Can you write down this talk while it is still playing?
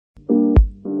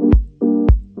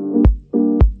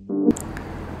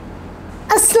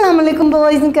Assalamu alaikum,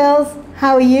 boys and girls.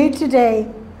 How are you today?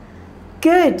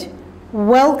 Good.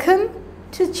 Welcome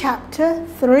to chapter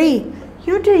 3.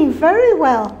 You're doing very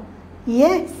well.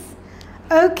 Yes.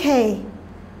 Okay.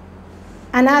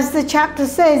 And as the chapter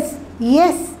says,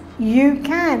 yes, you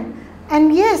can.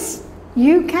 And yes,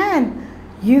 you can.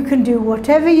 You can do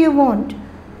whatever you want.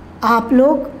 आप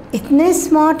लोग इतने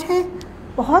smart हैं,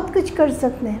 बहुत कुछ कर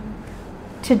सकते हैं.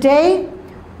 Today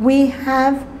we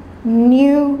have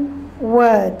new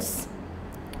words.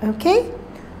 Okay?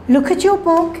 Look at your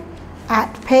book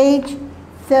at page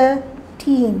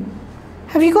 13.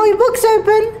 Have you got your books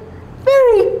open?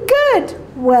 Very good.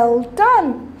 Well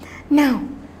done. Now,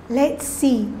 let's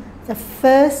see the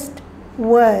first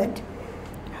word.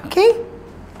 Okay?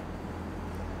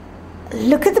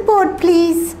 Look at the board,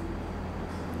 please.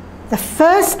 The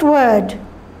first word,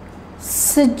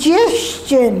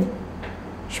 suggestion.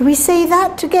 Should we say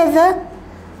that together?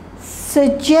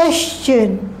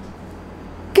 Suggestion.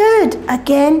 Good.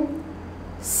 Again,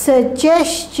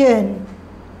 suggestion.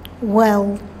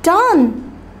 Well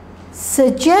done.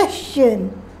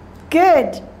 Suggestion.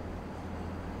 Good.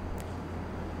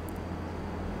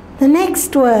 The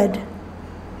next word,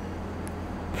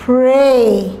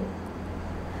 pray.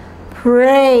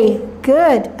 Pray.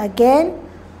 Good. Again,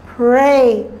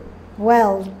 pray.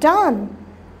 Well done.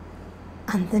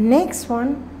 And the next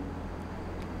one,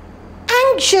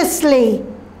 anxiously.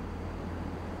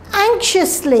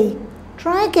 Anxiously.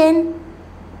 Try again.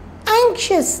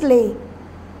 Anxiously.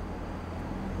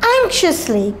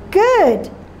 Anxiously. Good.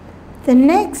 The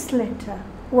next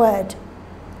word,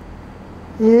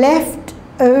 left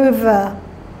over.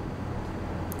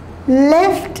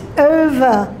 Left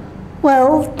over.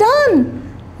 Well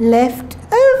done. Left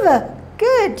over.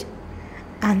 Good.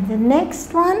 And the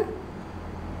next one,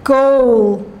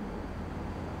 goal.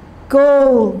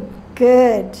 Goal.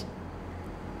 Good.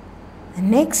 The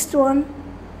next one,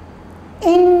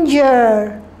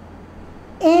 injure.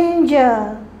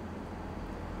 Injure.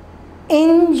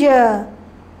 Injure.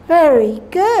 Very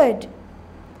good.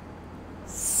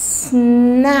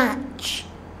 Snatch.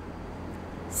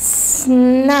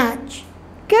 Snatch.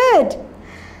 Good.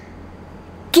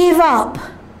 Give up.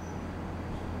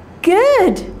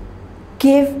 Good.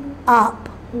 Give up.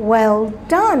 Well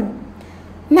done.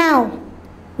 Now,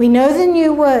 we know the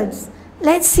new words.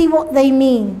 Let's see what they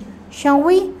mean, shall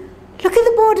we? Look at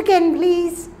the board again,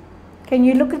 please. Can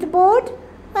you look at the board?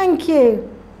 Thank you.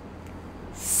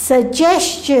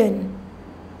 Suggestion.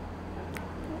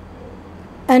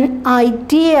 An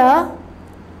idea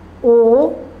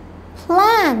or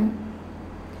plan.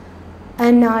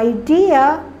 An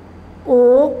idea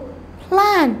or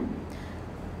plan.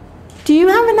 Do you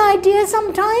have an idea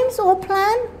sometimes or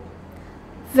plan?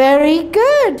 Very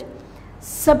good.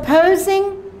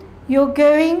 Supposing you're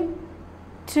going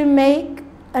to make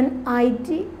an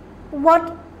idea.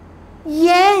 What?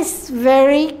 Yes,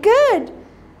 very good.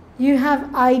 You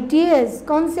have ideas.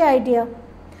 कौन से idea?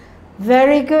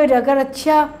 Very good. अगर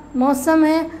अच्छा मौसम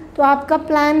है तो आपका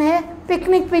plan है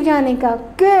picnic पे जाने का.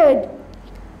 Good.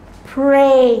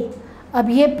 Pray. अब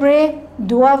ये pray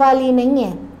दुआ वाली नहीं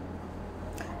है.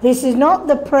 This is not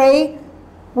the pray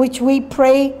which we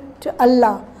pray to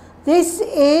Allah. This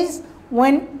is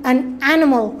when an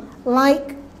animal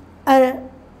like a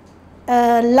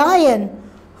lion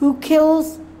who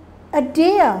kills a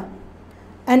deer.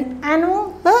 An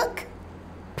animal, look,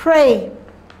 pray.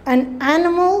 An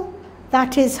animal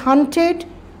that is hunted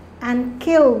and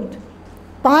killed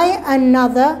by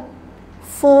another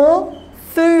for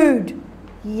food.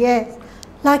 Yes,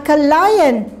 like a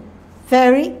lion.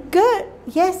 Very good.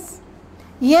 Yes.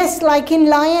 Yes, like in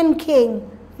Lion King.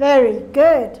 Very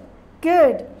good.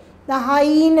 Good. The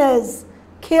hyenas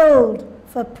killed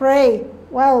for prey.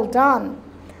 Well done.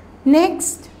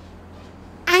 Next,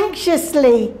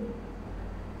 anxiously.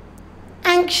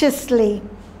 Anxiously.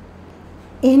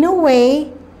 In a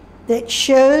way that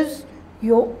shows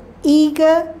you're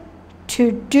eager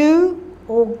to do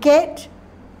or get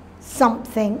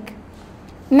something.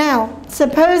 Now,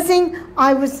 supposing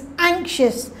I was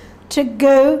anxious to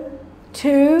go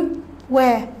to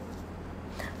where?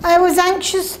 I was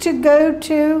anxious to go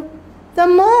to the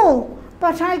mall,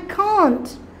 but I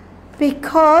can't.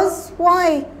 Because,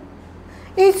 why?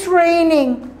 It's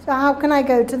raining, so how can I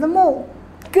go to the mall?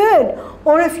 Good.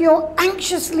 Or if you're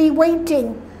anxiously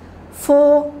waiting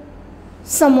for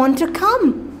someone to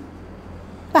come.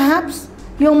 Perhaps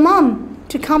your mum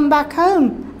to come back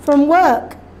home from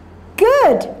work.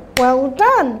 Good. Well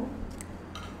done.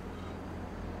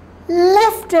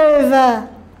 Leftover.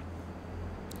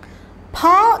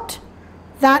 Part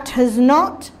that has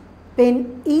not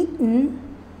been eaten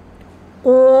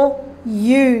or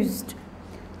used.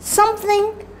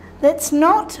 something that's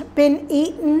not been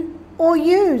eaten or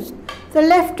used, the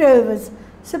leftovers.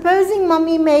 Supposing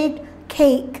Mummy made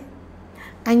cake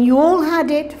and you all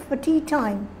had it for tea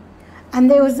time and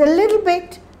there was a little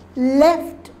bit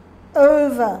left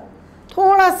over,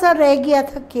 थोड़ा सा रह गया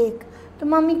था cake, तो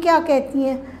mummy क्या कहती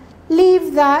हैं? Leave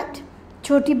that,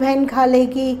 छोटी बहन खा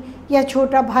लेगी या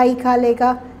छोटा भाई खा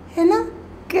लेगा, है ना?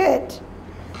 Good.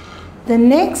 The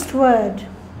next word,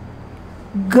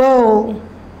 goal.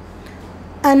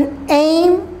 An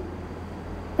aim.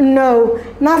 No,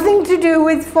 nothing to do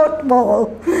with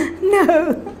football.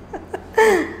 No.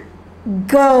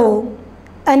 Goal.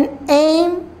 An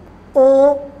aim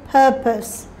or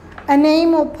purpose. An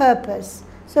aim or purpose.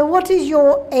 So what is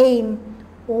your aim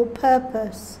or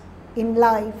purpose in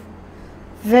life?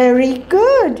 Very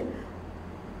good.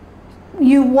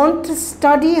 You want to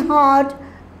study hard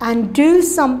and do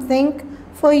something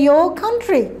for your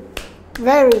country.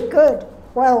 Very good.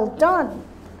 Well done.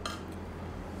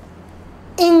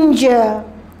 Injure.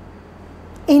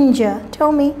 Injure.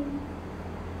 Tell me.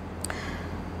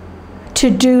 To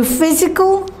do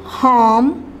physical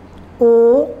harm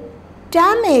or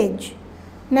damage.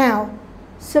 Now,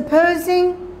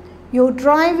 supposing you're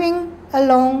driving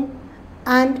along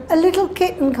and a little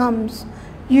kitten comes.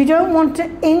 You don't want to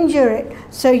injure it,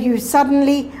 so you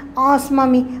suddenly ask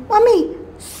Mummy, Mummy,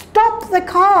 stop the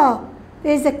car.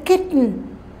 There's a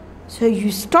kitten. So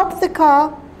you stop the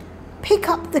car, pick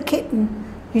up the kitten.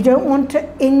 You don't want to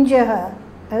injure her.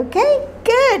 Okay,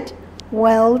 good.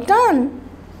 Well done.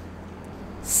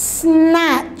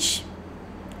 Snatch.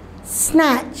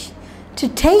 Snatch. To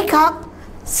take up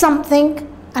something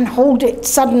and hold it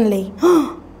suddenly.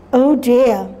 Oh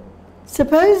dear.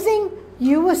 Supposing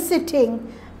you were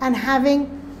sitting and having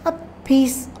a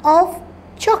piece of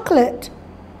chocolate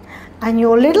and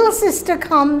your little sister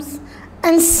comes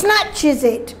and snatches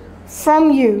it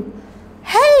from you.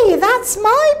 Hey, that's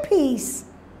my piece.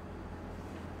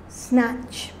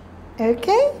 Snatch.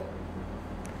 Okay?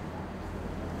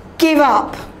 Give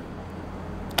up.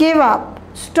 Give up.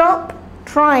 Stop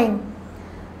trying.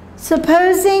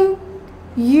 Supposing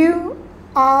you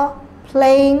are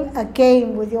playing a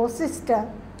game with your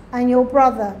sister and your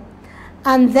brother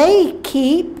and they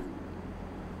keep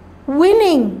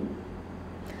winning.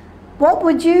 What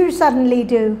would you suddenly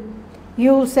do?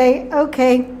 You'll say,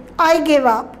 okay, I give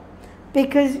up,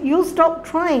 because you'll stop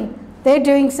trying. They're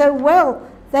doing so well.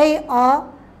 They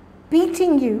are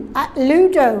beating you at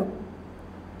Ludo.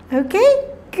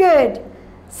 Okay? Good.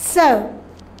 So,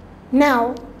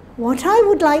 now, what I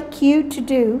would like you to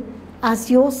do as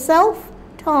your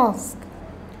self-task,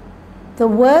 the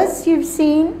words you've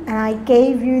seen, and I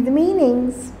gave you the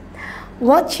meanings,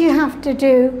 what you have to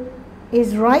do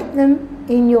is write them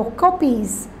in your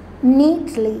copies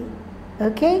neatly.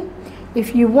 Okay?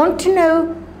 If you want to know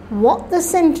what the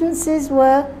sentences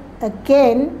were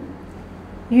again,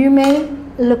 you may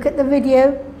look at the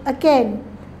video again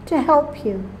to help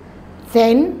you.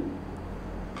 Then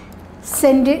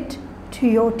send it to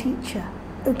your teacher.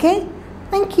 Okay?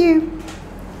 Thank you.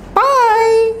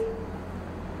 Bye.